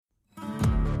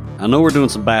I know we're doing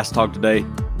some bass talk today,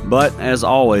 but as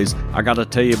always, I got to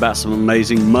tell you about some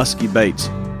amazing musky baits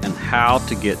and how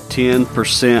to get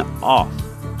 10% off.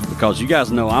 Because you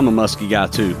guys know I'm a musky guy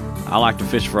too. I like to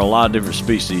fish for a lot of different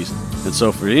species. And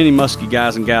so for any musky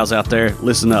guys and gals out there,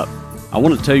 listen up. I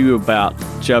want to tell you about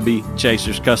Chubby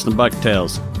Chasers Custom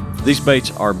Bucktails. These baits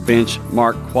are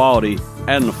benchmark quality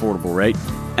at an affordable rate,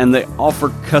 and they offer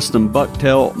custom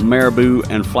bucktail, marabou,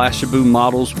 and flashabou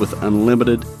models with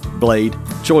unlimited blade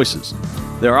choices.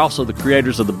 They're also the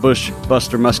creators of the Bush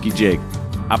Buster Musky Jig.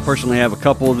 I personally have a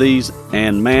couple of these,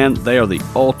 and man, they are the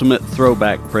ultimate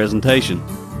throwback presentation.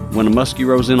 When a muskie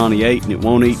rows in on the 8 and it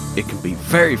won't eat, it can be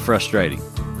very frustrating.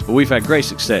 But we've had great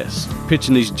success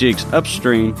pitching these jigs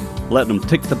upstream, letting them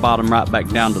tick the bottom right back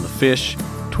down to the fish,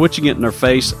 twitching it in their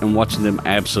face, and watching them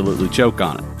absolutely choke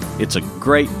on it. It's a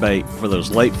great bait for those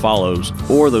late follows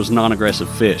or those non-aggressive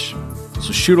fish.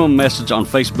 So shoot them a message on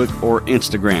Facebook or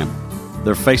Instagram.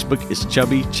 Their Facebook is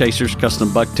Chubby Chasers Custom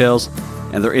Bucktails,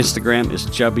 and their Instagram is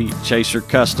Chubby Chaser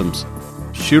Customs.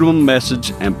 Shoot them a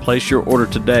message and place your order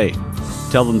today.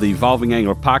 Tell them the Evolving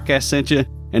Angler Podcast sent you,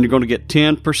 and you're going to get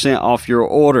 10% off your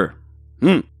order.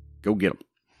 Go get them.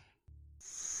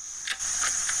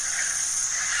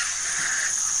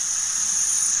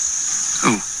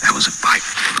 Oh, that was a bite.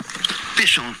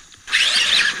 Fish on.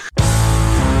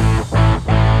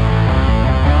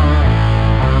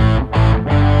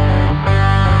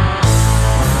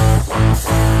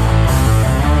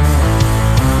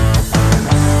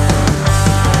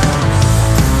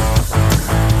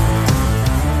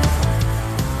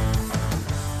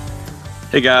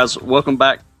 Hey guys, welcome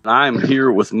back. I'm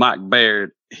here with Mike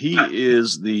Baird. He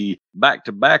is the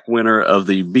back-to-back winner of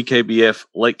the BKBF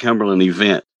Lake Cumberland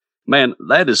event. Man,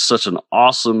 that is such an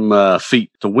awesome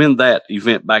feat to win that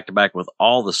event back-to-back with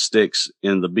all the sticks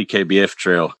in the BKBF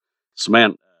trail. So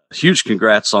man, huge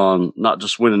congrats on not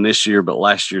just winning this year, but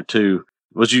last year too.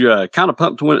 Was you kind of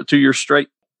pumped to win it 2 years straight?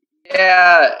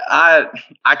 Yeah,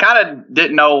 I kind of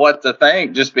didn't know what to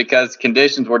think just because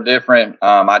conditions were different.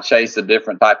 I chased a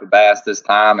different type of bass this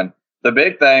time. And the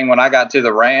big thing when I got to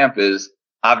the ramp is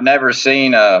I've never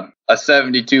seen a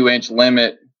 72-inch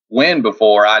limit win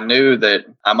before. I knew that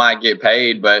I might get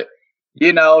paid, but,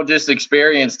 you know, just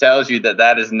experience tells you that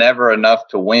that is never enough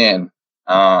to win.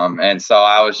 And so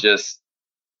I was just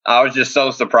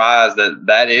so surprised that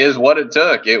that is what it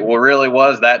took. It really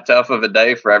was that tough of a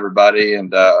day for everybody.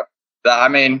 And, I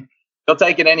mean, they'll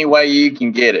take it any way you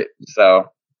can get it. So,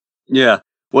 yeah.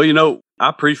 Well, you know,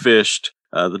 I pre-fished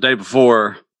the day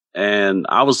before, and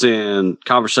I was in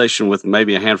conversation with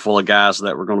maybe a handful of guys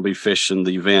that were going to be fishing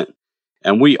the event,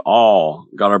 and we all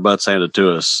got our butts handed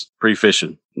to us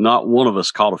pre-fishing. Not one of us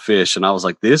caught a fish, and I was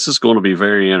like, this is going to be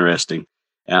very interesting.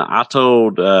 And I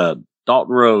told Dalton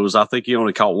Rose, I think he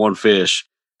only caught one fish.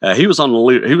 He was on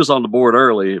the board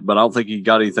early, but I don't think he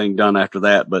got anything done after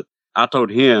that. But I told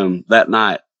him that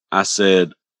night, I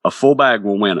said, a full bag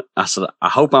will win it. I said, I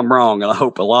hope I'm wrong, and I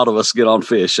hope a lot of us get on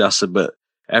fish. I said, but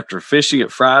after fishing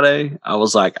it Friday, I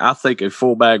was like, I think a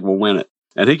full bag will win it.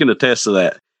 And he can attest to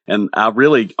that. And I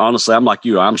really, honestly, I'm like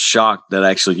you. I'm shocked that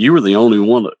actually you were the only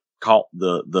one that caught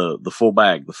the full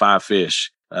bag, the 5 fish.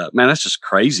 Man, that's just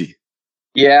crazy.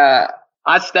 Yeah.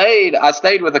 I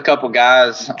stayed with a couple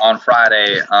guys on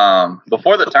Friday.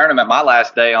 Before the tournament, my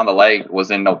last day on the lake was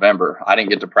in November. I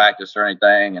didn't get to practice or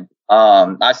anything. And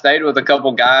I stayed with a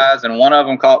couple guys, and one of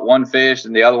them caught 1 fish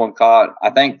and the other one caught,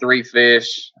 I think, 3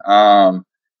 fish.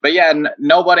 But yeah,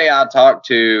 nobody I talked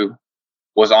to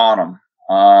was on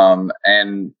them.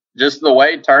 And just the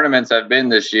way tournaments have been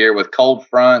this year with cold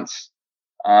fronts.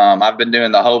 I've been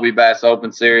doing the Hobie Bass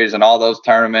Open Series and all those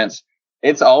tournaments.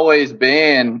 It's always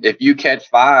been, if you catch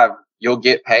 5, you'll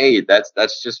get paid.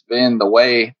 That's just been the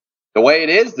way it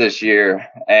is this year.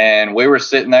 And we were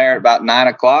sitting there at about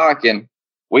 9:00, and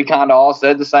we kind of all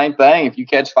said the same thing. If you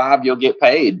catch 5, you'll get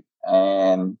paid.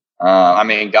 And I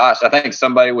mean, gosh, I think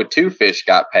somebody with 2 fish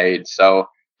got paid. So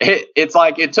it's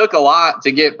like it took a lot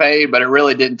to get paid, but it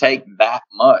really didn't take that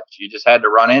much. You just had to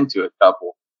run into a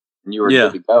couple, and you were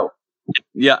good to go.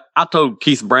 Yeah, I told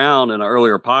Keith Brown in an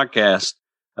earlier podcast.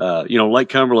 Lake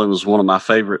Cumberland is one of my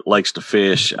favorite lakes to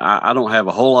fish. I don't have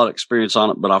a whole lot of experience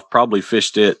on it, but I've probably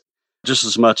fished it just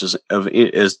as much as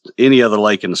any other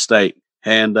lake in the state.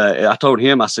 And I told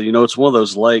him, I said, it's one of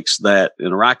those lakes that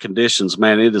in the right conditions,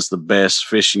 man, it is the best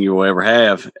fishing you'll ever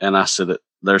have. And I said,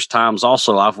 there's times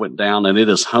also I've went down and it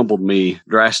has humbled me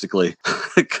drastically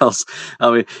because, I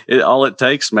mean, all it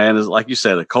takes, man, is like you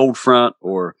said, a cold front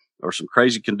or some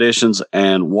crazy conditions,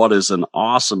 and what is an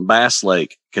awesome bass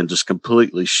lake can just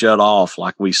completely shut off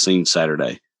like we seen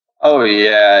Saturday. Oh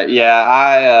yeah.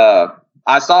 Yeah.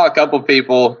 I saw a couple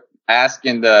people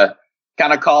asking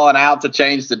kind of calling out to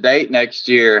change the date next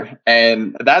year.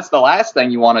 And that's the last thing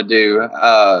you want to do.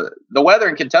 The weather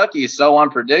in Kentucky is so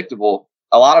unpredictable.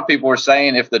 A lot of people were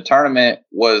saying if the tournament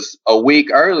was a week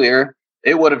earlier,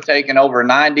 it would have taken over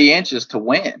 90 inches to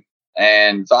win.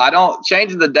 And so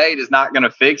changing the date is not going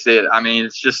to fix it. I mean,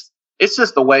 it's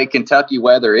just the way Kentucky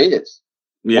weather is.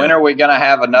 Yeah. When are we going to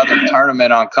have another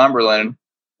tournament on Cumberland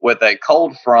with a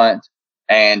cold front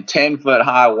and 10-foot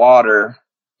high water?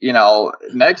 You know,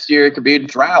 next year it could be a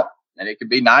drought and it could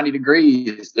be 90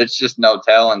 degrees. There's just no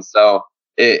telling. So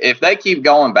if they keep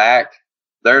going back,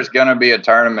 there's going to be a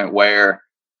tournament where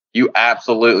you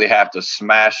absolutely have to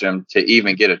smash them to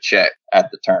even get a check at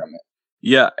the tournament.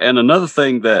 Yeah. And another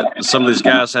thing that some of these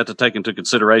guys have to take into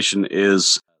consideration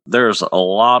is there's a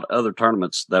lot of other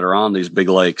tournaments that are on these big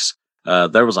lakes.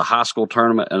 There was a high school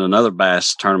tournament and another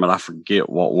bass tournament. I forget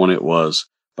what one it was.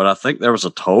 But I think there was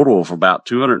a total of about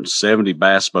 270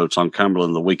 bass boats on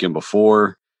Cumberland the weekend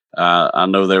before. I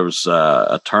know there was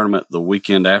a tournament the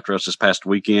weekend after us this past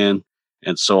weekend.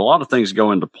 And so a lot of things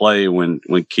go into play when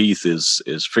Keith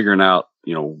is figuring out,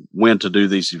 you know, when to do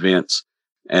these events.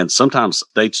 And sometimes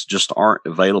dates just aren't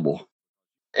available.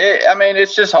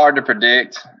 It's just hard to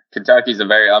predict. Kentucky's a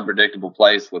very unpredictable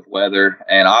place with weather.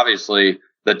 And obviously,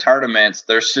 the tournaments,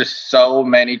 there's just so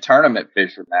many tournament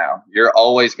fishers now. You're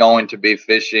always going to be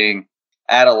fishing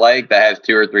at a lake that has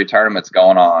 2 or 3 tournaments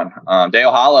going on.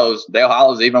 Dale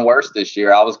Hollow's even worse this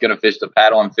year. I was going to fish the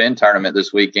paddle and fin tournament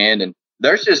this weekend, and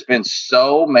there's just been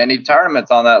so many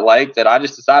tournaments on that lake that I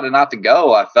just decided not to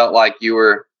go. I felt like you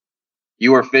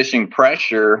were fishing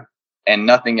pressure and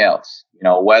nothing else. You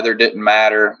know, weather didn't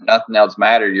matter, nothing else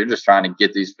mattered. You're just trying to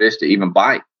get these fish to even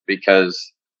bite,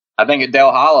 because I think at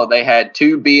Dale Hollow, they had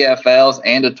 2 BFLs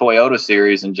and a Toyota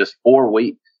series in just 4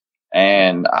 weeks.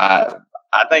 And I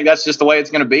think that's just the way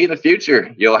it's going to be in the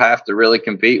future. You'll have to really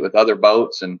compete with other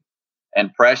boats and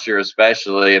pressure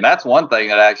especially. And that's one thing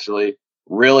that actually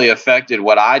really affected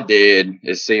what I did,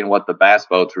 is seeing what the bass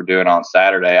boats were doing on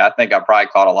Saturday. I think I probably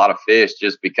caught a lot of fish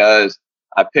just because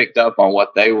I picked up on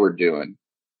what they were doing.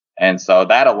 And so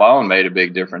that alone made a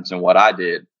big difference in what I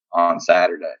did on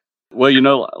Saturday. Well, you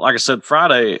know, like I said,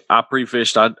 Friday I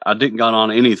pre-fished. I didn't get on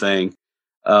anything.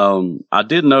 I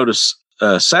did notice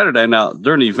Saturday, now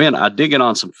during the event, I did get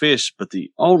on some fish, but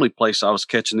the only place I was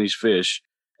catching these fish,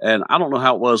 and I don't know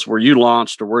how it was where you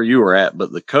launched or where you were at,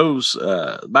 but the coves,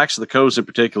 backs of the coves in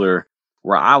particular,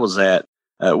 where I was at,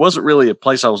 it wasn't really a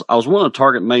place I was wanting to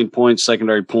target main points,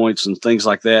 secondary points, and things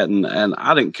like that. And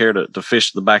I didn't care to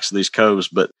fish the backs of these coves,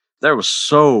 but there was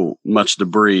so much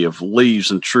debris of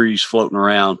leaves and trees floating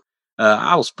around.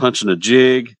 I was punching a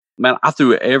jig. Man, I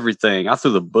threw everything. I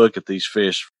threw the book at these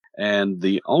fish. And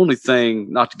the only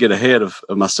thing, not to get ahead of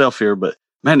myself here, but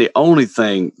man, the only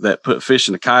thing that put fish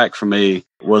in the kayak for me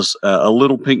was a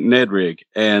little pink Ned rig.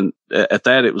 And at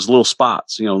that, it was little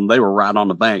spots, you know, and they were right on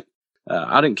the bank.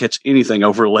 I didn't catch anything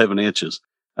over 11 inches.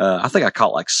 I think I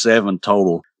caught like 7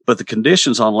 total. But the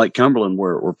conditions on Lake Cumberland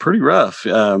were pretty rough.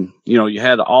 You know, you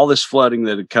had all this flooding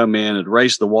that had come in and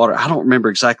raised the water. I don't remember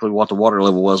exactly what the water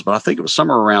level was, but I think it was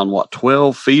somewhere around,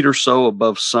 12 feet or so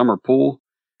above summer pool.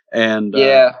 And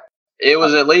yeah, it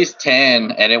was at least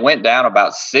 10, and it went down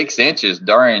about 6 inches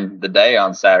during the day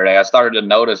on Saturday. I started to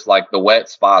notice like the wet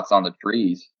spots on the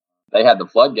trees. They had the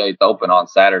floodgates open on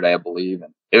Saturday, I believe.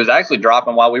 And it was actually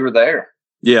dropping while we were there.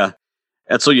 Yeah.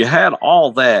 And so you had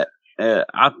all that.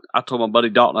 I told my buddy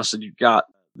Dalton, I said, you got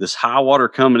this high water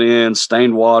coming in,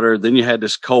 stained water. Then you had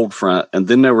this cold front, and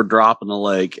then they were dropping the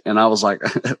lake. And I was like,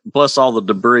 plus all the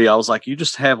debris, I was like, you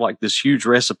just have like this huge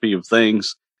recipe of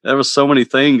things. There was so many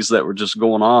things that were just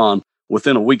going on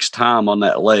within a week's time on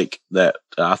that lake that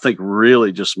I think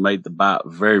really just made the bite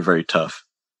very, very tough.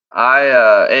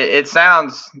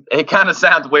 It kind of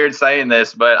sounds weird saying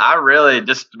this, but I really,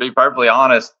 just to be perfectly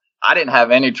honest, I didn't have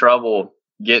any trouble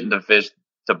getting the fish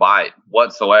to bite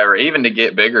whatsoever, even to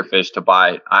get bigger fish to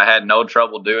bite. I had no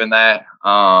trouble doing that.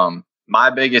 My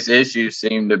biggest issue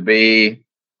seemed to be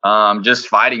just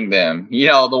fighting them. You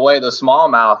know, the way the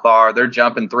smallmouth are, they're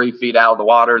jumping 3 feet out of the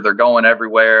water. They're going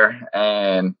everywhere.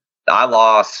 And I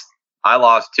lost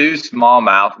 2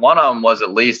 smallmouth. One of them was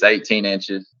at least 18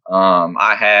 inches.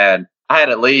 I had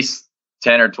at least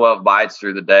 10 or 12 bites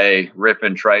through the day,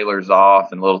 ripping trailers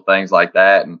off and little things like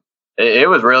that. And it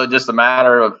was really just a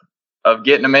matter of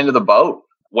getting them into the boat.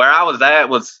 Where I was at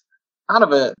was kind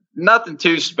of nothing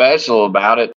too special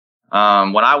about it.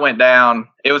 When I went down,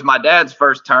 it was my dad's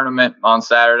first tournament on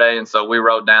Saturday. And so we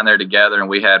rode down there together, and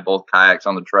we had both kayaks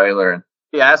on the trailer. And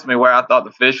he asked me where I thought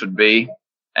the fish would be.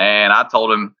 And I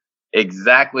told him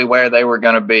exactly where they were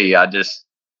going to be. I just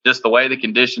the way the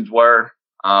conditions were,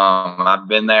 I've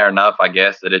been there enough, I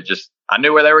guess, that I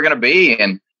knew where they were going to be,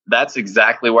 and that's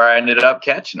exactly where I ended up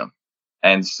catching them.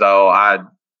 And so I'm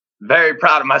very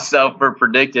proud of myself for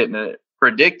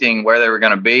predicting where they were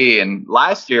going to be. And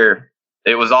last year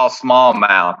it was all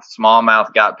smallmouth.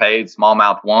 Smallmouth got paid,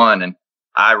 smallmouth won. And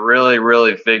I really,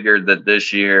 really figured that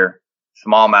this year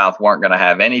smallmouth weren't going to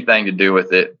have anything to do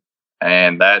with it.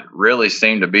 And that really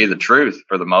seemed to be the truth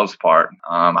for the most part.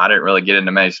 I didn't really get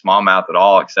into many smallmouth at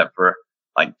all, except for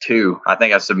like 2. I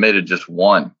think I submitted just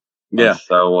 1. Yeah.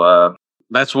 So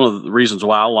that's one of the reasons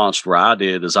why I launched where I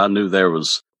did, is I knew there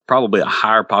was probably a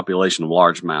higher population of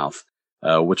largemouth,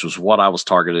 which was what I was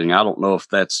targeting. I don't know if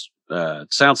that's,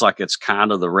 it sounds like it's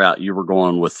kind of the route you were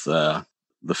going with. The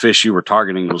fish you were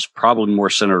targeting was probably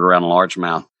more centered around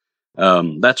largemouth.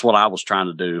 That's what I was trying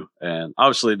to do. And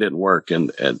obviously it didn't work.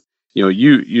 And you know,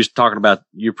 you talking about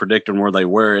you predicting where they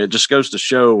were. It just goes to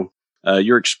show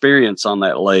your experience on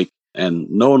that lake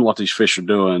and knowing what these fish are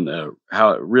doing,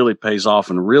 how it really pays off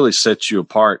and really sets you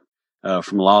apart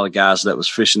from a lot of guys that was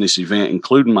fishing this event,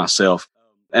 including myself.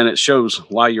 And it shows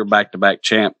why you're back-to-back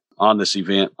champ on this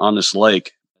event, on this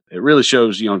lake. It really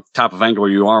shows, you know, type of angler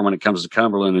you are when it comes to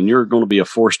Cumberland, and you're going to be a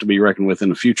force to be reckoned with in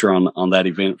the future on that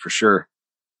event for sure.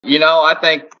 You know, I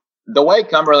think the way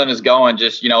Cumberland is going,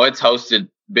 just, you know, it's hosted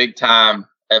big time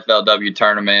FLW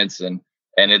tournaments and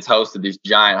it's hosted these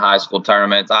giant high school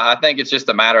tournaments. I think it's just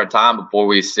a matter of time before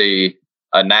we see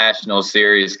a national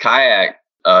series kayak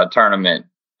tournament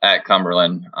at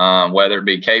Cumberland, whether it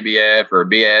be KBF or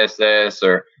BSS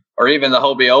or even the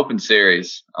Hobie Open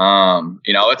Series.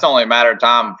 You know, it's only a matter of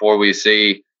time before we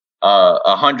see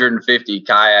 150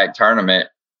 kayak tournament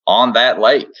on that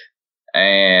lake.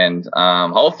 And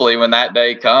hopefully when that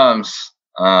day comes,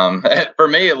 for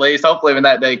me at least, hopefully when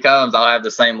that day comes, I'll have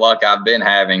the same luck I've been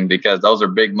having, because those are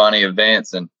big money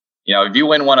events. And, you know, if you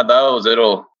win one of those,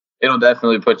 it'll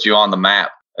definitely put you on the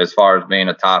map as far as being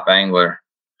a top angler.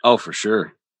 Oh, for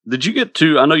sure. Did you get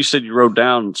to, I know you said you rode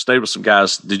down and stayed with some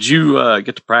guys. Did you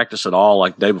get to practice at all,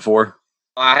 like the day before?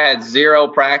 I had 0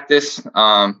 practice.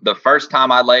 The first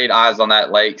time I laid eyes on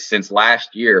that lake since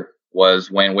last year was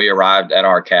when we arrived at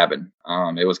our cabin.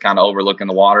 It was kind of overlooking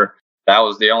the water. That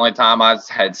was the only time I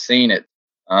had seen it.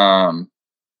 The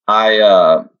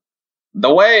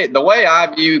way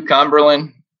I view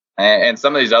Cumberland and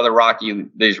some of these other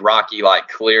rocky like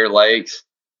clear lakes,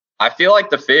 I feel like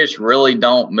the fish really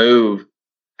don't move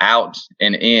out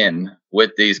and in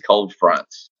with these cold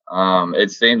fronts.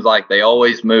 It seems like they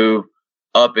always move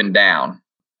up and down.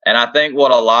 And I think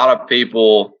what a lot of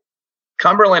people,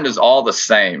 Cumberland is all the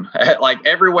same. Like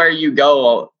everywhere you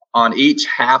go on each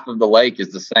half of the lake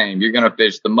is the same. You're going to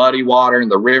fish the muddy water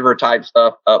and the river type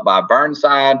stuff up by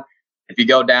Burnside. If you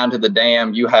go down to the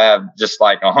dam, you have just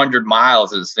like 100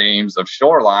 miles, it seems, of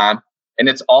shoreline, and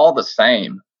it's all the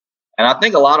same. And I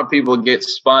think a lot of people get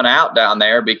spun out down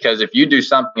there because if you do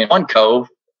something in one cove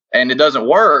and it doesn't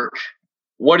work,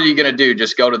 what are you going to do?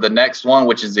 Just go to the next one,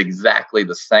 which is exactly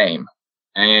the same.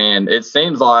 And it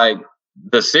seems like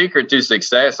the secret to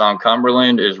success on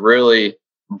Cumberland is really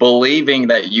believing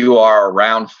that you are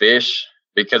around fish,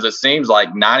 because it seems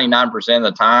like 99% of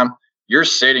the time you're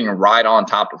sitting right on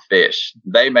top of fish.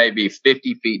 They may be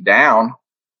 50 feet down,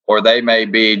 or they may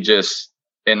be just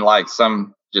in like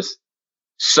some just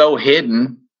so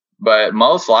hidden, but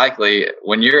most likely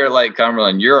when you're at Lake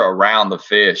Cumberland, you're around the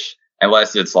fish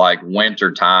unless it's like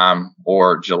winter time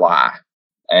or July.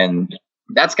 And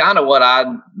that's kind of what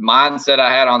mindset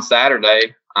I had on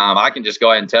Saturday. I can just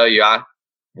go ahead and tell you,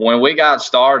 when we got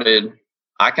started,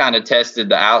 I kind of tested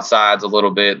the outsides a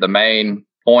little bit, the main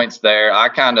points there. I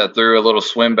kind of threw a little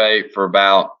swim bait for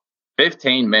about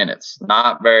 15 minutes,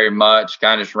 not very much,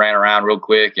 kind of just ran around real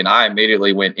quick. And I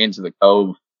immediately went into the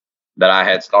cove that I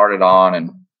had started on.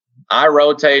 And I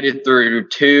rotated through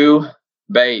 2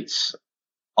 baits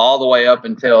all the way up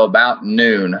until about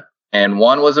noon. And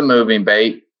one was a moving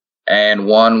bait and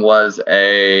one was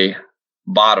a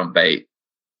bottom bait.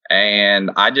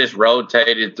 And I just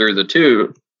rotated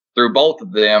through both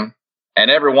of them. And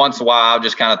every once in a while, I'll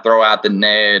just kind of throw out the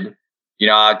Ned. You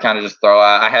know, I'd kind of just throw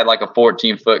out, I had like a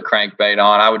 14-foot crankbait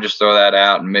on. I would just throw that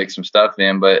out and mix some stuff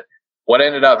in. But what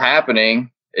ended up happening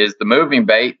is the moving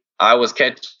bait, I was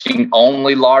catching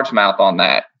only largemouth on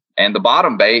that. And the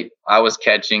bottom bait, I was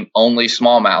catching only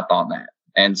smallmouth on that.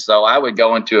 And so I would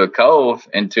go into a cove,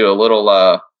 into a little,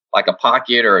 like a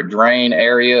pocket or a drain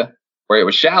area where it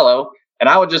was shallow. And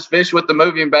I would just fish with the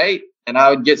moving bait, and I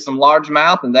would get some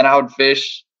largemouth, and then I would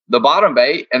fish the bottom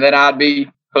bait, and then I'd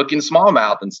be hooking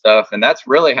smallmouth and stuff. And that's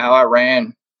really how I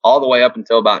ran all the way up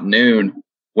until about noon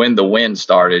when the wind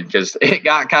started, because it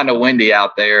got kind of windy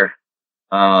out there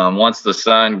once the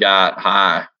sun got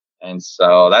high. And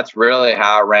so that's really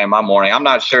how I ran my morning. I'm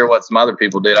not sure what some other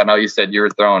people did. I know you said you were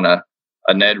throwing a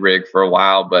Ned rig for a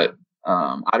while, but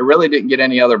I really didn't get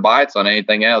any other bites on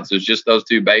anything else. It was just those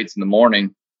 2 baits in the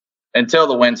morning until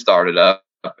the wind started up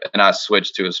and I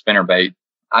switched to a spinner bait.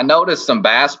 I noticed some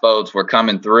bass boats were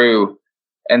coming through,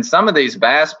 and some of these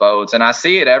bass boats, and I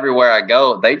see it everywhere I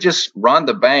go, they just run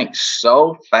the bank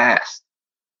so fast.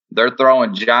 They're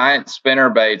throwing giant spinner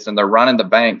baits and they're running the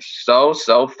bank so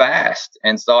fast.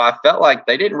 And so I felt like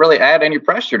they didn't really add any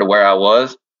pressure to where I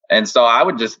was. And so I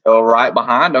would just go right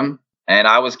behind them, and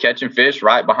I was catching fish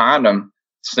right behind them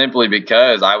simply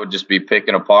because I would just be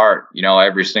picking apart,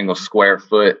 every single square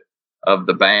foot of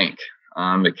the bank,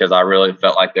 because I really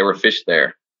felt like there were fish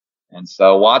there. And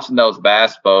so watching those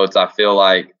bass boats, I feel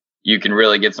like you can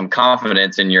really get some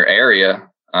confidence in your area,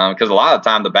 because a lot of the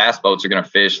time the bass boats are going to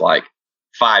fish like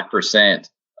 5%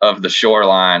 of the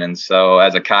shoreline. And so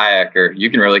as a kayaker,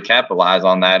 you can really capitalize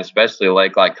on that, especially a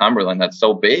lake like Cumberland that's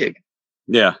so big.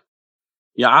 Yeah.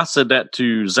 Yeah, I said that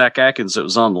to Zach Atkins that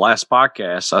was on the last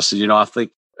podcast. I said, I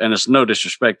think, and it's no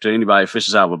disrespect to anybody who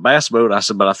fishes out of a bass boat. I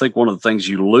said, but I think one of the things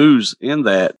you lose in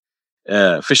that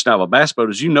fishing out of a bass boat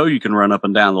is you can run up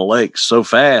and down the lake so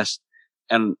fast.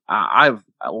 And I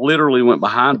literally went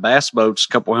behind bass boats a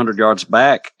couple 100 yards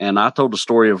back, and I told the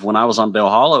story of when I was on Del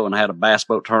Hollow and I had a bass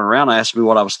boat turn around and asked me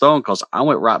what I was throwing, because I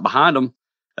went right behind them,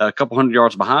 a couple 100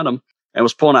 yards behind them, and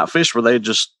was pulling out fish where they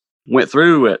just went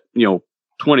through at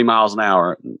 20 miles an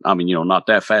hour. I mean, not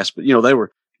that fast, but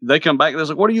they come back and they're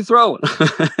like, "What are you throwing?"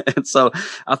 And so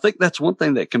I think that's one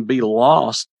thing that can be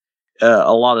lost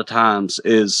a lot of times,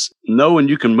 is knowing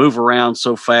you can move around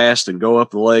so fast and go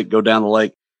up the lake, go down the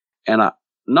lake. And I'm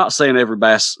not saying every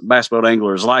bass boat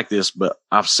angler is like this, but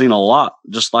I've seen a lot,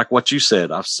 just like what you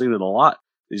said. I've seen it a lot.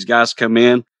 These guys come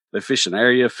in, they fish an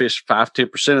area, fish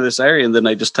 5-10% of this area, and then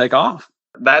they just take off.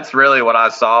 That's really what I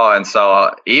saw. And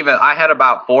so even I had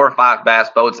about 4 or 5 bass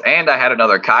boats, and I had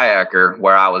another kayaker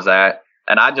where I was at.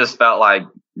 And I just felt like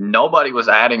nobody was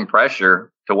adding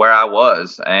pressure to where I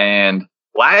was. And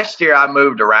last year I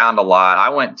moved around a lot. I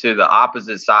went to the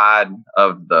opposite side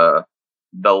of the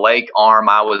lake arm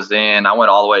I was in. I went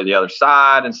all the way to the other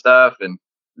side and stuff. And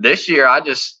this year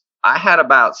I had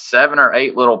about 7 or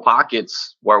 8 little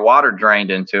pockets where water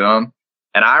drained into them.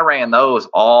 And I ran those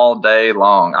all day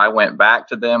long. I went back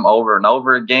to them over and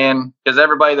over again, because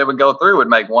everybody that would go through would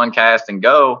make one cast and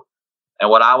go. And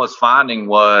what I was finding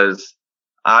was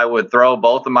I would throw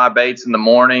both of my baits in the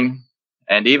morning,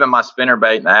 and even my spinner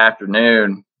bait in the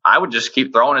afternoon. I would just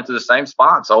keep throwing it to the same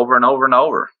spots over and over and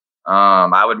over.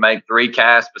 I would make 3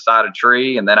 casts beside a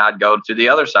tree, and then I'd go to the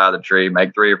other side of the tree,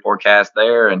 make 3 or 4 casts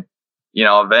there. And,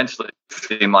 eventually it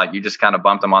seemed like you just kind of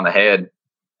bumped them on the head,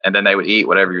 and then they would eat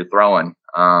whatever you're throwing.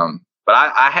 But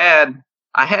I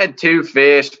had 2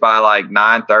 fish by like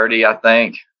 9:30, I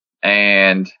think.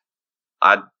 And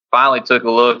I finally took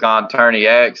a look on Tourney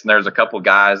X, and there's a couple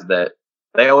guys that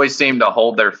they always seem to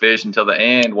hold their fish until the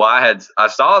end. Well, I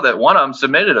saw that one of them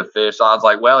submitted a fish. So I was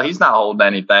like, well, he's not holding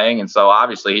anything. And so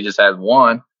obviously he just has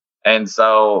one. And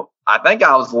so I think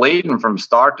I was leading from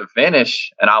start to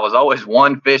finish, and I was always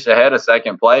 1 fish ahead of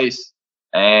second place.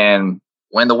 And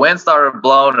when the wind started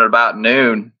blowing at about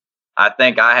noon, I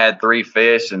think I had 3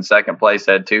 fish and second place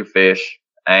had 2 fish.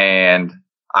 And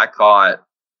I caught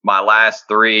my last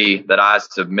 3 that I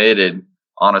submitted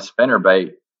on a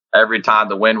spinnerbait. Every time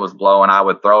the wind was blowing, I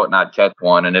would throw it and I'd catch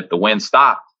one. And if the wind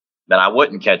stopped, then I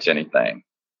wouldn't catch anything.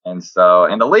 And so,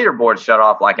 and the leaderboard shut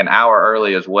off like an hour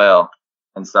early as well.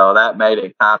 And so that made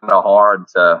it kind of hard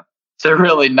to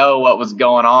really know what was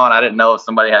going on. I didn't know if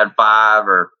somebody had 5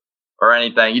 or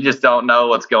anything. You just don't know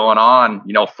what's going on,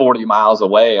 40 miles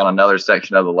away on another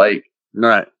section of the lake.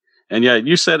 Right. And yeah,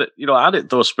 you said it, I didn't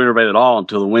throw a spinnerbait at all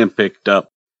until the wind picked up.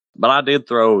 But I did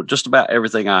throw just about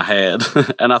everything I had.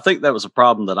 And I think that was a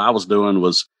problem that I was doing,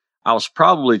 was I was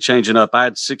probably changing up. I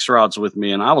had 6 rods with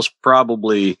me, and I was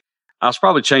probably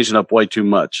changing up way too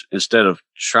much instead of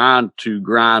trying to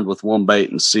grind with one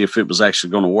bait and see if it was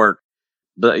actually going to work.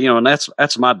 But, and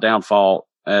that's my downfall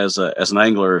as an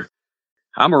angler.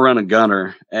 I'm a running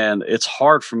gunner, and it's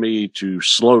hard for me to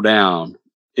slow down.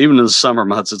 Even in the summer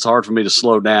months, it's hard for me to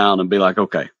slow down and be like,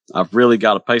 okay, I've really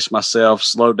got to pace myself,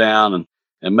 slow down,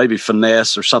 and maybe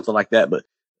finesse or something like that. But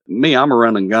me, I'm a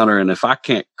running gunner, and if I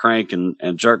can't crank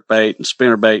and jerk bait and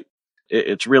spinner bait,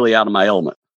 it's really out of my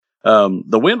element.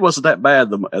 The wind wasn't that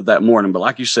bad that morning, but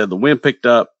like you said, the wind picked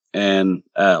up, and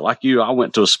like you, I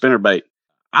went to a spinner bait.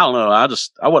 I don't know.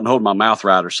 I wasn't holding my mouth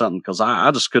right or something, because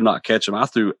I just could not catch them. I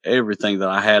threw everything that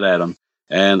I had at them,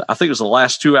 And I think it was the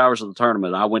last 2 hours of the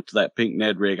tournament. I went to that pink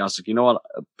Ned rig. I was like, you know what?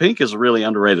 Pink is a really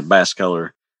underrated bass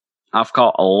color. I've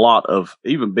caught a lot of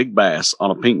even big bass on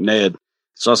a pink Ned.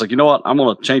 So I was like, you know what? I'm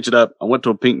going to change it up. I went to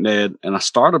a pink Ned and I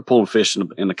started pulling fish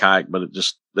in the kayak, but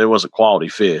there wasn't quality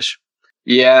fish.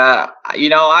 Yeah.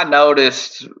 I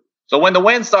noticed. So when the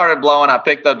wind started blowing, I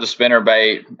picked up the spinner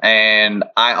bait, and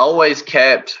I always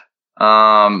kept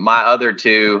my other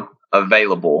two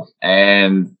available.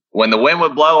 And when the wind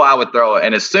would blow, I would throw it.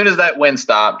 And as soon as that wind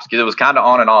stopped, because it was kind of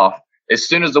on and off, as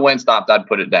soon as the wind stopped, I'd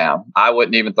put it down. I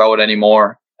wouldn't even throw it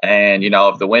anymore. And,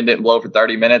 if the wind didn't blow for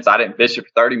 30 minutes, I didn't fish it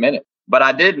for 30 minutes. But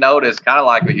I did notice, kind of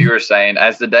like what you were saying,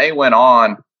 as the day went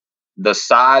on, the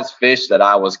size fish that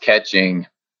I was catching,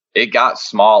 it got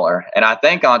smaller. And I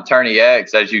think on Tourney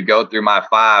X, as you go through my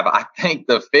 5, I think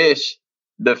the fish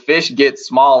get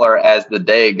smaller as the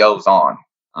day goes on.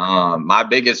 My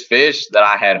biggest fish that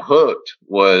I had hooked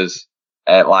was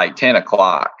at like 10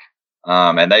 o'clock.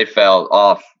 And they fell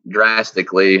off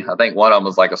drastically. I think one of them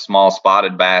was like a small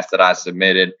spotted bass that I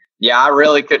submitted. Yeah, I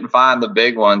really couldn't find the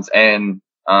big ones. And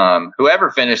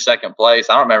whoever finished second place,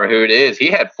 I don't remember who it is, he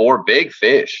had 4 big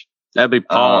fish. That'd be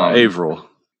Paul Averill.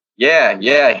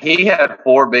 Yeah, he had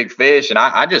 4 big fish, and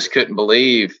I just couldn't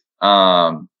believe,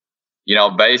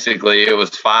 basically it was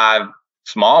 5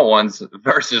 small ones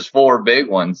versus 4 big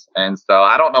ones. And so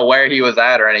I don't know where he was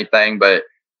at or anything, but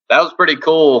that was pretty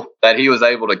cool that he was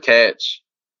able to catch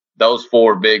those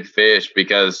 4 big fish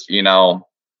because,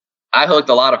 I hooked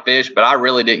a lot of fish, but I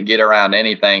really didn't get around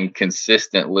anything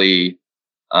consistently,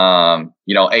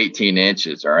 18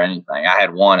 inches or anything. I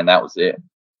had 1 and that was it.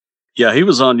 Yeah, he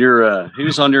was on your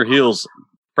heels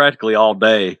practically all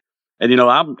day. And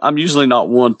I'm usually not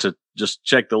one to just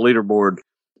check the leaderboard,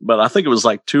 but I think it was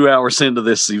like 2 hours into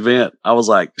this event, I was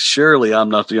like, surely I'm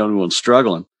not the only one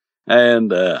struggling.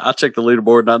 And I checked the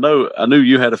leaderboard, and I knew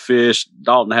you had a fish,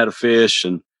 Dalton had a fish,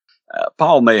 and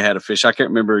Paul may have had a fish. I can't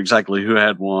remember exactly who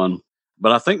had one,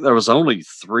 but I think there was only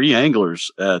 3 anglers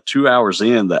 2 hours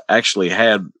in that actually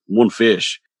had 1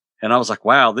 fish. And I was like,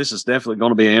 wow, this is definitely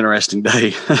going to be an interesting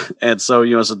day. And so,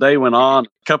 as the day went on,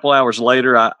 a couple hours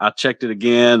later, I checked it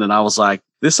again, and I was like,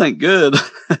 this ain't good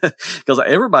because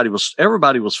everybody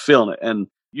was feeling it. And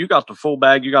you got the full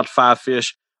bag, you got 5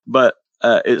 fish, but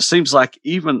it seems like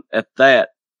even at that,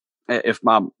 if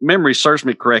my memory serves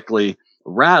me correctly,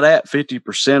 right at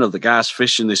 50% of the guys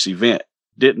fishing this event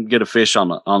didn't get a fish on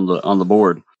the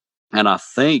board. And I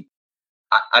think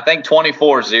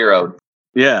 24 zeroed.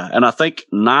 Yeah, and I think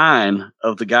 9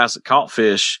 of the guys that caught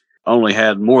fish only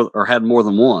had more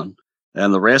than 1,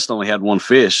 and the rest only had 1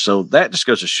 fish. So that just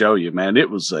goes to show you, man, it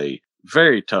was a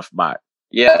very tough bite.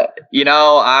 Yeah,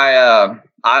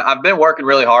 I've been working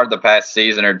really hard the past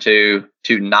season or two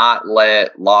to not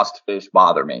let lost fish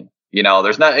bother me. It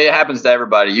happens to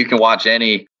everybody. You can watch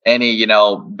any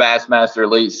Bassmaster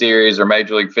Elite Series or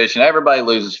Major League Fishing. Everybody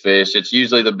loses fish. It's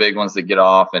usually the big ones that get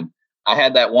off. And I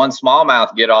had that one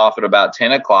smallmouth get off at about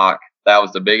 10 o'clock. That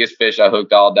was the biggest fish I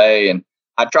hooked all day. And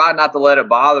I tried not to let it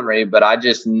bother me, but I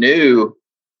just knew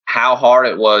how hard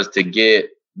it was to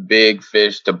get big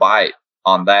fish to bite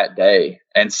on that day.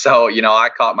 And so, I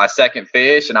caught my second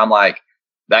fish and I'm like,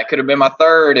 that could have been my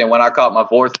third. And when I caught my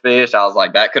 4th fish, I was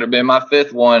like, that could have been my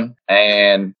 5th one.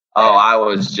 And I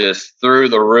was just through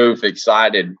the roof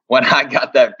excited. When I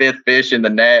got that 5th fish in the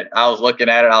net, I was looking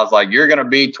at it. I was like, you're going to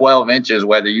be 12 inches,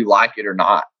 whether you like it or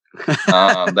not.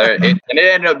 And it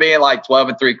ended up being like 12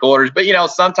 3/4. But,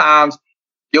 sometimes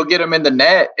you'll get them in the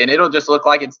net and it'll just look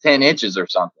like it's 10 inches or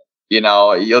something.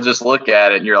 You'll just look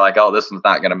at it and you're like, oh, this one's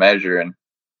not going to measure. And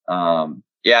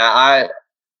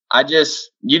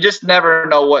you just never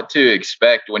know what to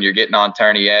expect when you're getting on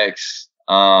Tourney X.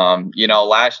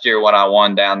 Last year when I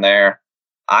won down there,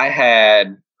 I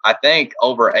had, I think,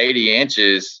 over 80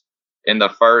 inches in the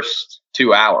first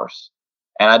 2 hours.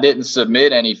 And I didn't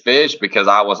submit any fish because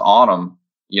I was on them.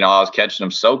 I was catching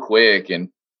them so quick. And,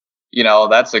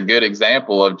 that's a good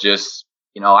example of just,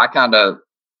 I kind of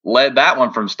led that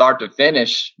one from start to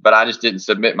finish, but I just didn't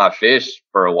submit my fish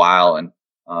for a while. And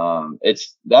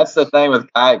that's the thing with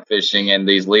kayak fishing and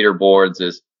these leaderboards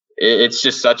is it's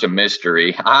just such a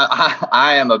mystery.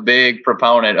 I am a big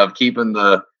proponent of keeping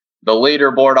the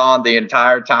leaderboard on the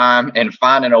entire time and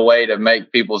finding a way to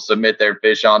make people submit their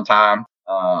fish on time.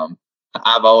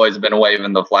 I've always been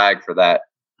waving the flag for that.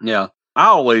 Yeah. I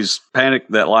always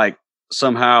panicked that like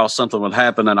somehow something would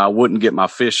happen and I wouldn't get my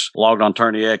fish logged on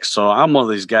Tourney X. So I'm one of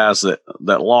these guys that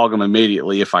log them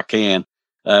immediately if I can.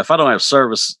 If I don't have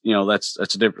service, that's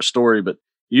a different story. But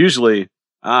usually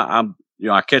I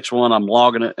catch one, I'm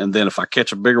logging it. And then if I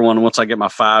catch a bigger one, once I get my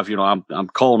 5, I'm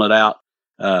culling it out.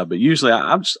 But usually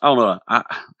I don't know. I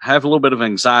have a little bit of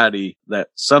anxiety that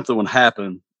something would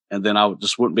happen and then I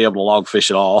just wouldn't be able to log fish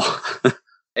at all.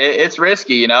 It's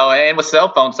risky, and with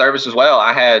cell phone service as well.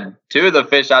 I had 2 of the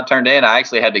fish I turned in. I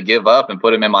actually had to give up and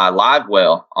put them in my live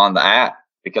well on the app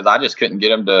because I just couldn't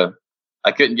get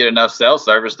I couldn't get enough cell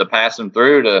service to pass them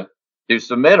through to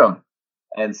submit them.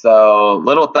 And so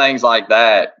little things like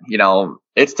that,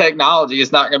 it's technology.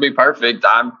 It's not going to be perfect.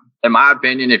 In my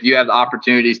opinion, if you have the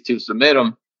opportunities to submit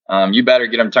them, you better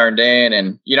get them turned in.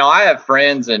 And, I have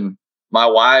friends and my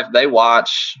wife, they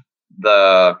watch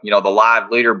the live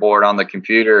leaderboard on the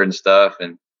computer and stuff.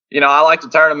 And, I like to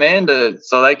turn them in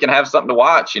so they can have something to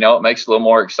watch. It makes it a little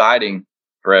more exciting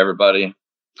for everybody.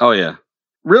 Oh, yeah.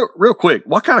 Real quick,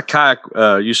 what kind of kayak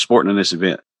you sporting in this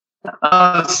event?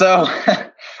 So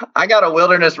I got a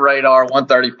Wilderness Radar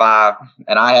 135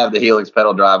 and I have the Helix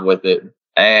pedal drive with it.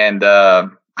 And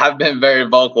I've been very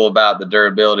vocal about the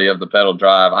durability of the pedal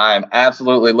drive. I am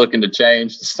absolutely looking to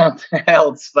change to something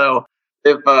else. So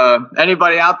if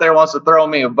anybody out there wants to throw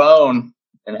me a bone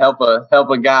and help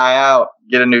a guy out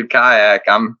get a new kayak,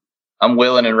 I'm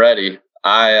willing and ready.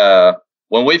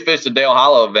 When we fished the Dale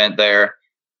Hollow event there,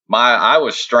 I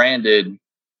was stranded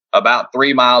about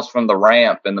 3 miles from the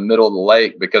ramp in the middle of the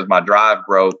lake because my drive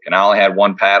broke and I only had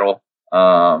one paddle.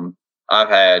 I've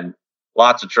had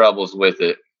lots of troubles with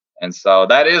it. And so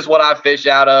that is what I fish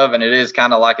out of. And it is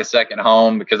kind of like a second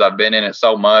home because I've been in it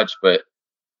so much, but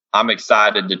I'm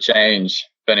excited to change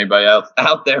if anybody else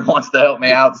out there wants to help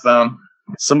me out some.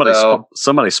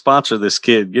 Somebody sponsor this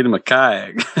kid, get him a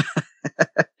kayak.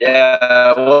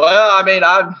 Yeah.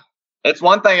 Well, it's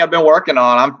one thing I've been working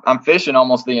on. I'm fishing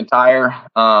almost the entire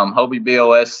Hobie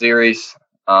BOS series.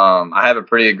 I have a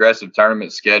pretty aggressive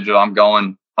tournament schedule. I'm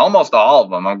going almost all of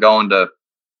them. I'm going to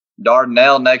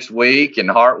Dardanelle next week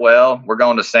and Hartwell. We're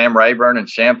going to Sam Rayburn and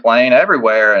Champlain,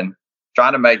 everywhere, and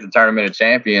trying to make the Tournament of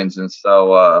Champions. And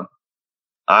so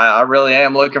I really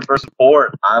am looking for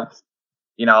support. I'm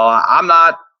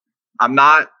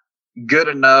not good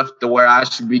enough to where I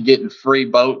should be getting free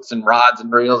boats and rods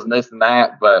and reels and this and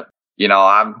that, but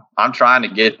I'm trying to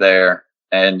get there,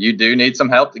 and you do need some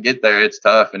help to get there. It's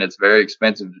tough and it's very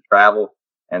expensive to travel.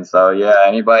 And so, yeah,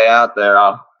 anybody out there,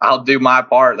 I'll do my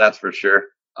part. That's for sure.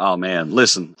 Oh man,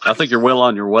 listen, I think you're well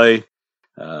on your way.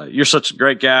 You're such a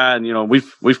great guy, and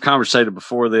we've conversated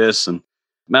before this, and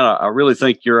man, I really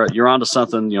think you're onto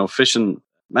something. Fishing,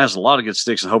 man, there's a lot of good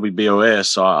sticks in Hobie BOS,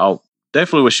 so I'll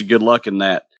definitely wish you good luck in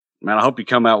that. Man, I hope you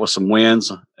come out with some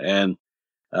wins. And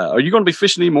are you going to be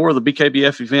fishing any more of the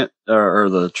BKBF event or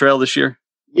the trail this year?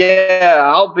 Yeah,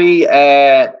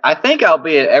 I think I'll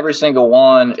be at every single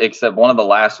one except one of the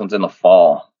last ones in the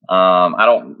fall. I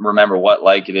don't remember what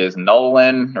lake it is,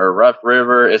 Nolan or Rough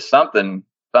River. It's something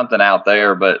out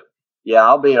there, but yeah,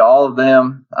 I'll be at all of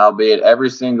them. I'll be at every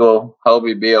single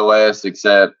Hobie BOS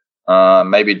except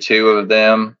maybe 2 of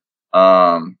them.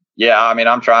 Yeah,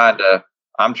 I'm trying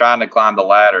to climb the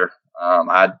ladder.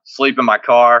 I sleep in my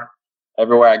car.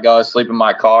 Everywhere I go, I sleep in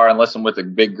my car unless I'm with a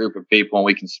big group of people and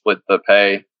we can split the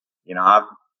pay.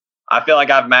 I feel like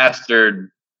I've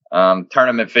mastered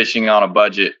tournament fishing on a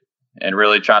budget and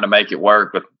really trying to make it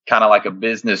work with kind of like a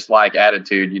business-like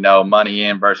attitude, money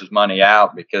in versus money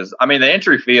out. Because, the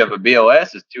entry fee of a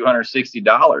BOS is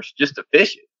 $260 just to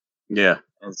fish it. Yeah.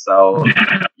 And so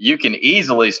you can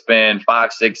easily spend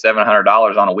 $500, $600,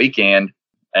 $700 on a weekend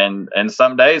and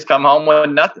some days come home with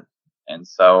nothing. And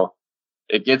so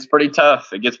it gets pretty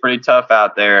tough. It gets pretty tough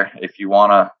out there if you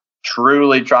want to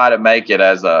truly try to make it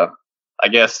as a,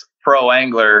 pro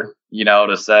angler,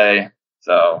 to say.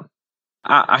 So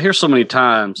I hear so many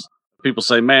times people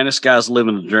say, man, this guy's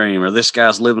living a dream, or this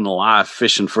guy's living a life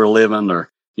fishing for a living, or,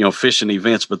 fishing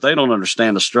events, but they don't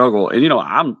understand the struggle.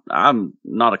 And, I'm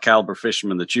not a caliber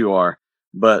fisherman that you are,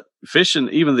 but fishing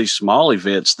even these small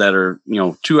events that are,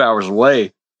 2 hours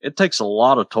away, it takes a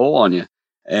lot of toll on you.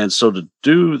 And so to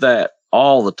do that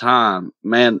all the time,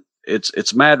 man,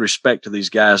 it's mad respect to these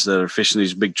guys that are fishing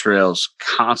these big trails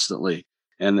constantly,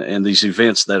 and these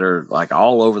events that are like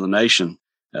all over the nation,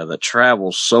 that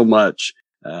travel so much,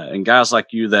 and guys like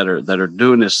you that are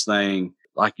doing this thing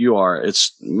like you are.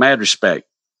 It's mad respect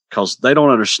because they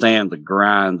don't understand the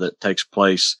grind that takes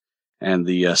place and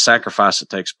the sacrifice that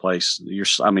takes place.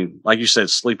 Like you said,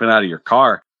 sleeping out of your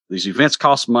car. These events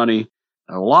cost money,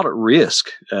 a lot of risk,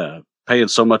 paying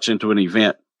so much into an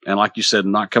event. And like you said,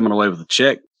 not coming away with a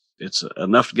check, it's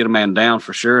enough to get a man down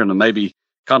for sure, and to maybe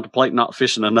contemplate not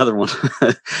fishing another one.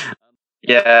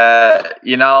 Yeah,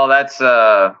 that's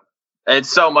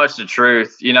it's so much the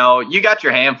truth. You got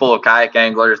your handful of kayak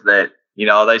anglers that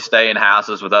they stay in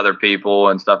houses with other people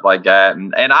and stuff like that.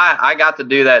 And I got to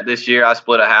do that this year. I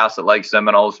split a house at Lake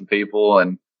Seminole with some people.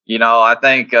 And, I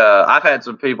think I've had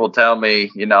some people tell me,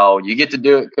 you get to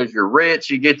do it because you're rich.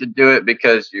 You get to do it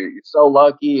because you're so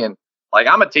lucky. And like,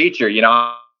 I'm a teacher,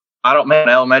 I don't mean an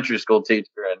elementary school teacher.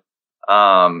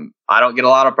 And I don't get a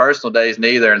lot of personal days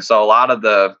neither. And so a lot of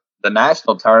the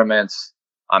national tournaments,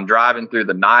 I'm driving through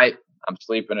the night. I'm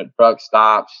sleeping at truck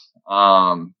stops.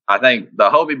 I think the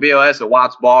Hobie BOS at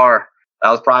Watts Bar, that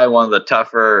was probably one of the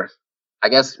tougher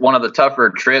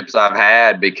trips I've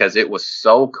had because it was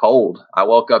so cold. I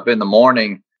woke up in the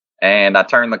morning and I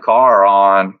turned the car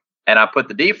on and I put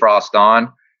the defrost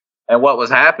on. And what was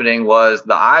happening was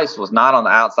the ice was not on the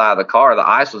outside of the car. The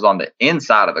ice was on the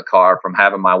inside of the car from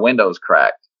having my windows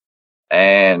cracked.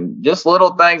 And just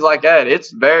little things like that.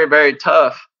 It's very, very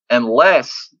tough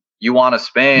unless you want to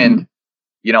spend,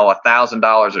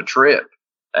 $1,000 a trip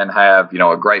and have,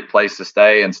 a great place to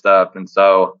stay and stuff. And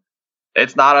so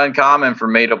it's not uncommon for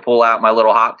me to pull out my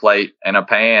little hot plate and a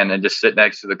pan and just sit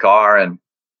next to the car and,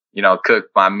 cook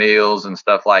my meals and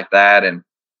stuff like that. And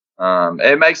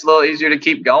it makes it a little easier to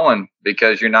keep going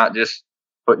because you're not just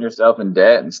putting yourself in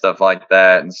debt and stuff like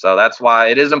that. And so that's why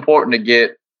it is important to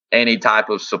get any type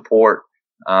of support.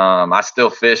 I still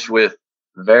fish with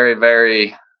very,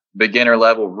 very beginner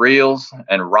level reels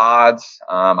and rods.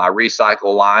 I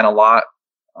recycle line a lot.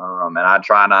 And I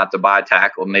try not to buy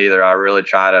tackle neither. I really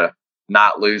try to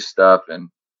not lose stuff and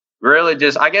really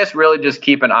just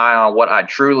keep an eye on what I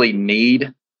truly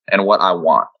need and what I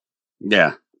want.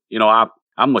 Yeah.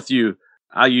 I'm with you.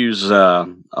 I use a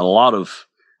lot of,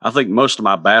 I think most of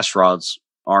my bass rods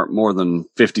aren't more than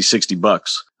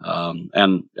 $50-$60.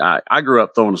 And I grew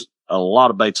up throwing a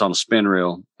lot of baits on a spin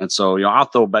reel. And so, I'll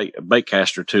throw a bait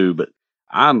caster too, but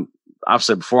I've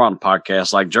said before on the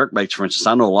podcast, like jerk baits, for instance,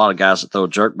 I know a lot of guys that throw a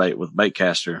jerk bait with a bait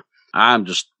caster. I'm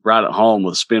just right at home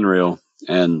with a spin reel.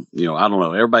 And, I don't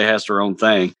know, everybody has their own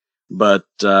thing, but,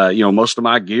 most of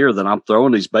my gear that I'm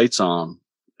throwing these baits on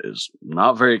is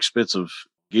not very expensive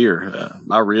gear.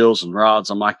 My reels and rods,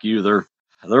 I'm like you, they're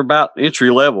about entry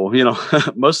level.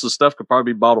 Most of the stuff could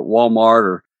probably be bought at Walmart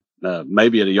or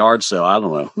maybe at a yard sale. I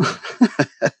don't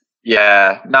know.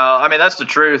 Yeah, no, I mean, that's the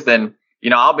truth. And,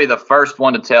 I'll be the first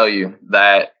one to tell you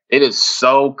that it is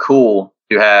so cool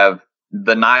to have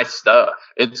the nice stuff.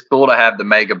 It's cool to have the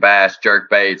Mega Bass jerk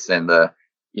baits and the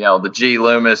G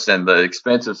Loomis and the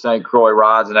expensive St. Croix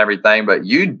rods and everything. But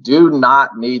you do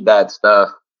not need that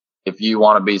stuff if you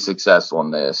want to be successful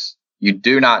in this. You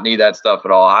do not need that stuff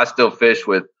at all. I still fish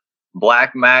with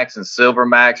Black Max and Silver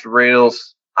Max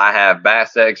reels. I have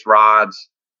Bass X rods.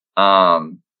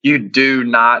 You do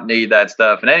not need that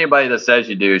stuff. And anybody that says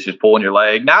you do is just pulling your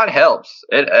leg. Now it helps.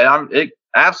 It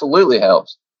absolutely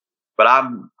helps. But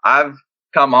I've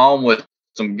come home with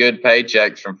some good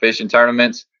paychecks from fishing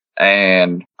tournaments,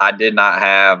 and I did not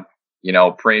have,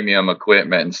 premium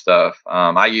equipment and stuff.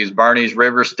 I use Bernie's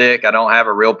River Stick. I don't have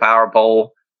a real power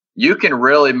pole. You can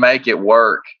really make it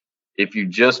work if you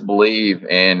just believe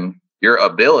in your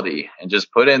ability and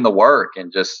just put in the work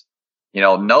and just,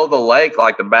 know the lake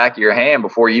like the back of your hand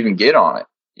before you even get on it.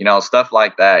 Stuff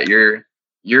like that.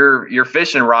 Your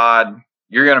fishing rod,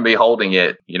 you're going to be holding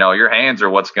it. Your hands are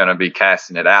what's going to be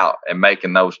casting it out and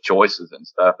making those choices and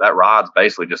stuff. That rod's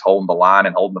basically just holding the line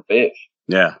and holding the fish.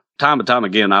 Yeah. Time and time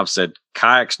again, I've said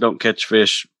kayaks don't catch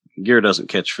fish. Gear doesn't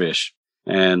catch fish.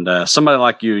 And somebody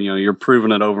like you, you're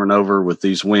proving it over and over with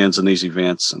these wins and these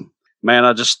events. And man,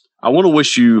 I want to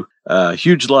wish you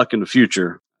huge luck in the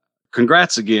future.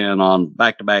 Congrats again on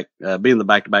back-to-back, being the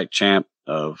back-to-back champ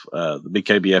of the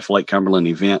BKBF Lake Cumberland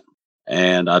event.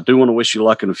 And I do want to wish you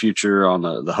luck in the future on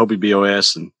the Hobie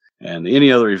BOS and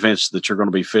any other events that you're going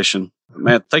to be fishing.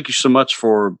 Man, thank you so much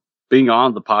for being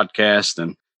on the podcast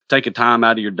and taking time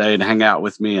out of your day to hang out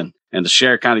with me and to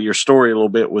share kind of your story a little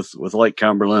bit with Lake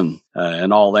Cumberland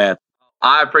and all that.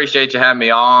 I appreciate you having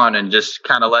me on and just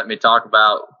kind of let me talk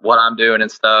about what I'm doing and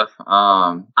stuff.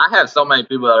 I have so many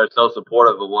people that are so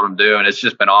supportive of what I'm doing. It's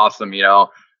just been awesome.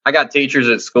 I got teachers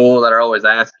at school that are always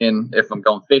asking if I'm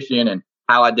going fishing and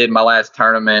how I did my last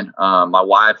tournament. My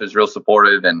wife is real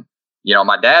supportive, and,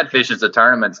 my dad fishes the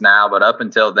tournaments now, but up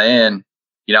until then,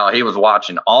 he was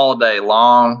watching all day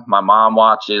long. My mom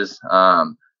watches.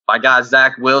 My guy,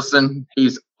 Zach Wilson,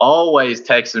 he's always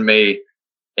texting me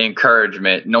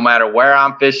encouragement. No matter where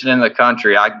I'm fishing in the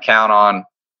country, I can count on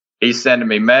he's sending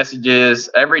me messages.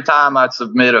 Every time I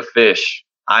submit a fish,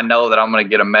 I know that I'm going to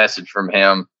get a message from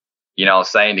him,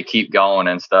 saying to keep going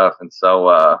and stuff. And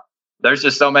so there's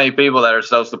just so many people that are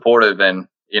so supportive. And,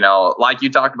 like you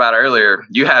talked about earlier,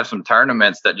 you have some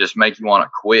tournaments that just make you want to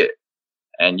quit.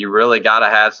 And you really got to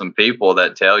have some people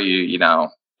that tell you, you know,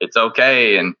 it's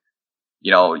okay. And,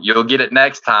 you know, you'll get it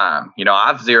next time. You know,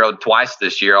 I've zeroed twice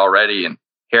this year already. And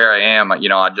here I am, you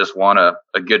know, I just won a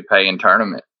good paying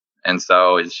tournament. And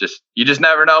so it's just, you just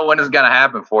never know when it's going to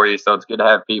happen for you. So it's good to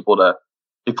have people to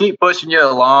keep pushing you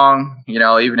along, you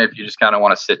know, even if you just kind of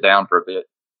want to sit down for a bit.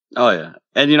 Oh, yeah.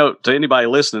 And, you know, to anybody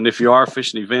listening, if you are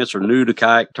fishing events or new to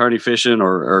kayak tourney fishing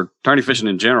or tourney fishing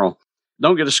in general,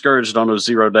 don't get discouraged on those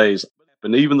 0 days.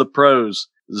 And even the pros,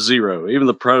 zero. Even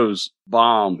the pros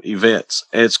bomb events.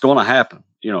 It's going to happen.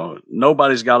 You know,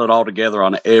 nobody's got it all together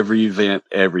on every event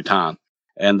every time.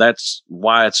 And that's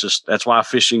why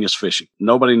fishing is fishing.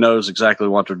 Nobody knows exactly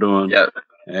what they're doing. Yep.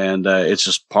 And it's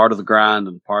just part of the grind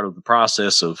and part of the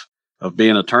process of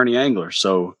being a tourney angler.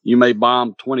 So you may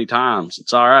bomb 20 times.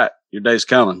 It's all right. Your day's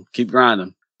coming. Keep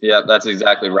grinding. Yeah, that's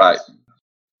exactly right.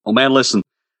 Well, man, listen,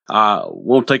 I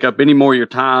won't take up any more of your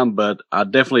time, but I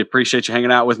definitely appreciate you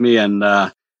hanging out with me. And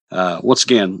once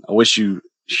again, I wish you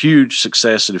huge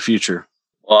success in the future.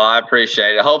 Well, I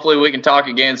appreciate it. Hopefully we can talk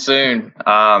again soon.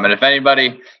 And if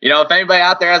anybody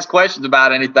out there has questions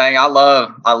about anything, I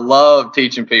love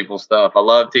teaching people stuff. I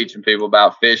love teaching people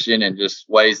about fishing and just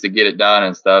ways to get it done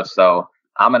and stuff. So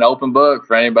I'm an open book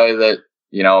for anybody that,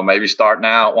 you know, maybe starting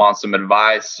out, wants some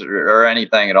advice or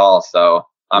anything at all. So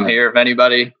I'm here if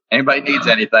anybody needs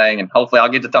anything, and hopefully I'll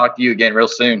get to talk to you again real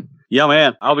soon. Yeah,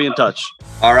 man. I'll be in touch.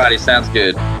 All righty. Sounds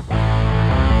good.